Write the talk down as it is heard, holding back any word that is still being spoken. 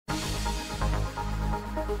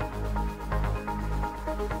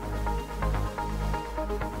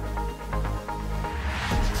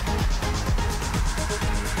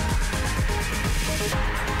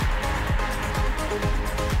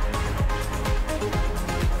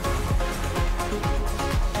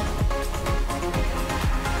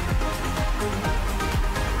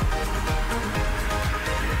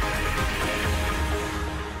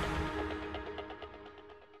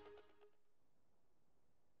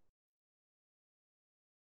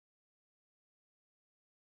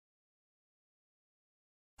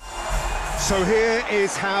So here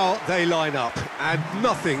is how they line up, and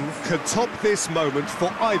nothing can top this moment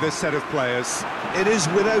for either set of players. It is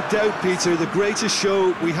without doubt, Peter, the greatest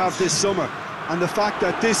show we have this summer. And the fact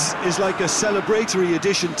that this is like a celebratory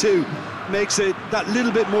edition too makes it that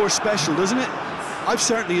little bit more special, doesn't it? I've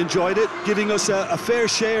certainly enjoyed it, giving us a fair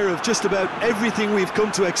share of just about everything we've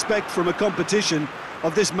come to expect from a competition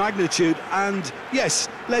of this magnitude. And yes,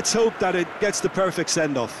 let's hope that it gets the perfect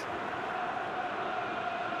send-off.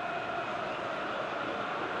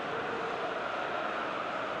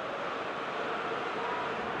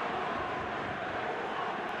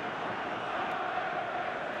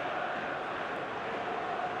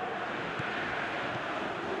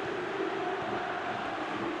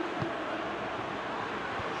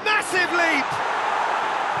 Massive leap!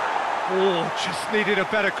 Oh, just needed a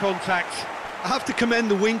better contact. I have to commend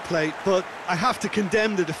the wing play, but I have to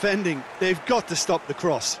condemn the defending. They've got to stop the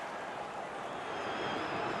cross.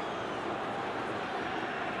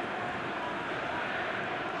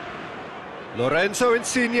 Lorenzo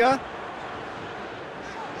Insigne.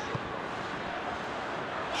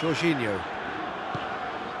 Jorginho.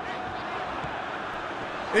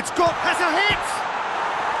 Has a hit!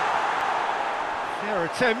 Fair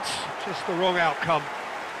attempt, just the wrong outcome.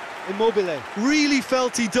 Immobile really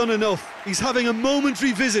felt he'd done enough. He's having a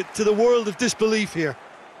momentary visit to the world of disbelief here.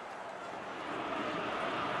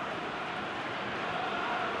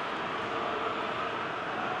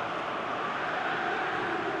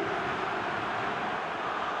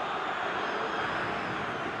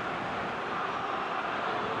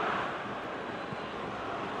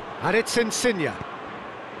 And it's Insigne.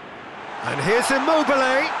 And here's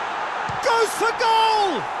Immobile. Goes for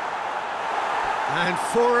goal! And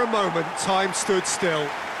for a moment, time stood still.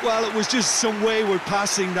 Well, it was just some wayward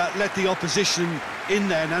passing that let the opposition in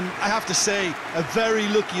then, and I have to say, a very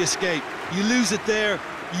lucky escape. You lose it there,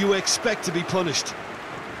 you expect to be punished.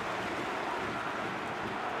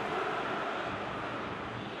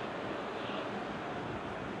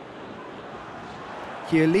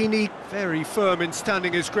 Chiellini very firm in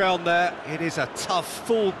standing his ground there. It is a tough,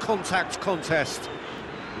 full-contact contest.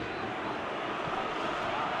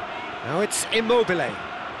 Now it's Immobile.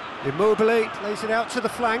 Immobile plays it out to the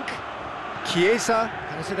flank. Chiesa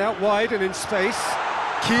has it out wide and in space.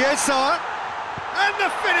 Chiesa! And the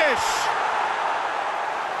finish!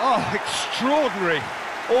 Oh, extraordinary.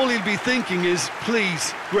 All he'll be thinking is,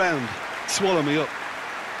 please, ground, swallow me up.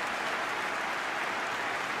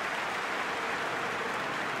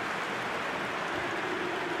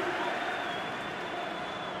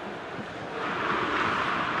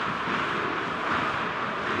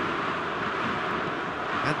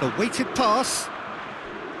 And the weighted pass,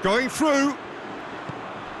 going through.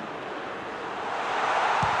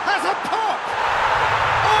 Has a pop!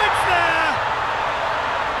 Oh, it's there!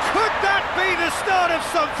 Could that be the start of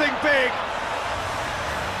something big?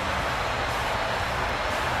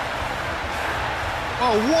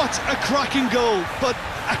 Oh, what a cracking goal, but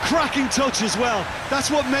a cracking touch as well. That's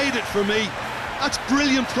what made it for me. That's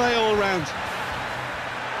brilliant play all round.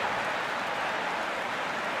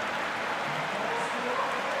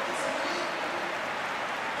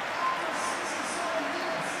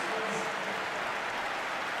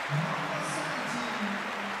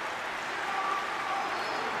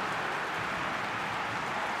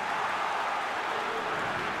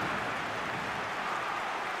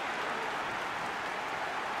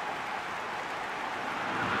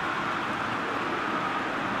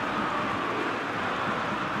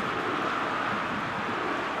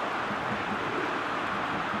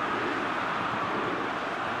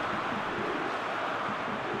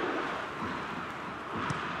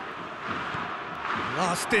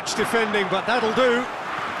 Last-ditch defending, but that'll do.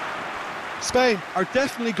 Spain are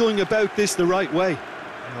definitely going about this the right way.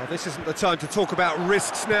 Well, this isn't the time to talk about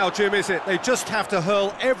risks now, Jim, is it? They just have to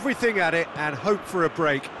hurl everything at it and hope for a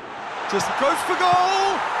break. Just goes for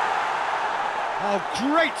goal! Oh,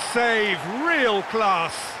 great save, real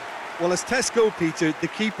class. Well, as tests go, Peter, the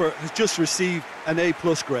keeper has just received an A+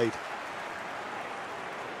 grade.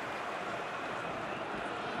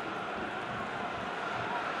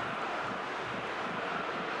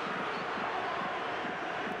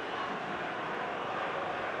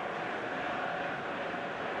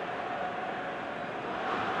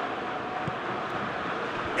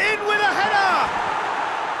 In with a header!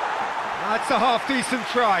 That's a half-decent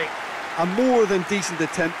try. A more than decent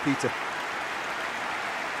attempt, Peter.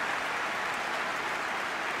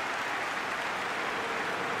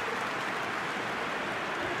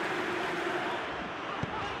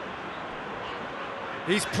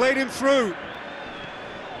 He's played him through.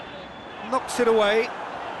 Knocks it away.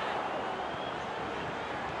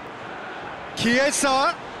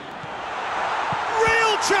 Chiesa.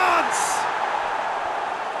 Real chance!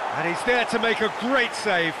 And he's there to make a great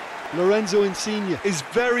save. Lorenzo Insigne is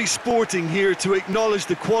very sporting here to acknowledge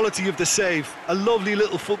the quality of the save. A lovely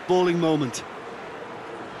little footballing moment.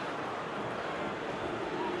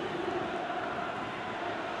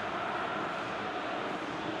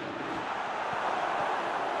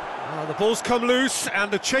 Well, the ball's come loose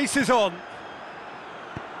and the chase is on.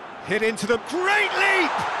 Hit into them. Great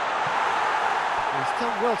leap! He's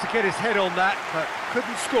done well to get his head on that, but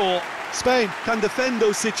couldn't score. Spain can defend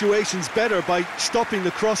those situations better by stopping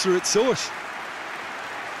the crosser at source.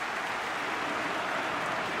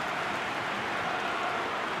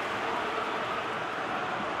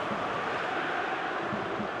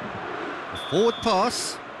 Forward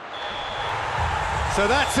pass. So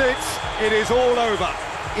that's it. It is all over.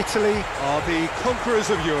 Italy are the conquerors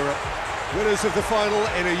of Europe, winners of the final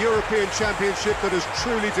in a European Championship that has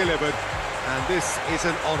truly delivered, and this is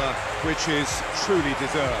an honour which is truly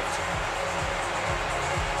deserved.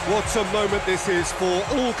 What a moment this is for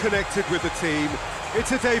all connected with the team.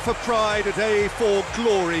 It's a day for pride, a day for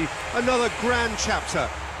glory, another grand chapter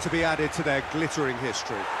to be added to their glittering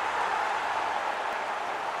history.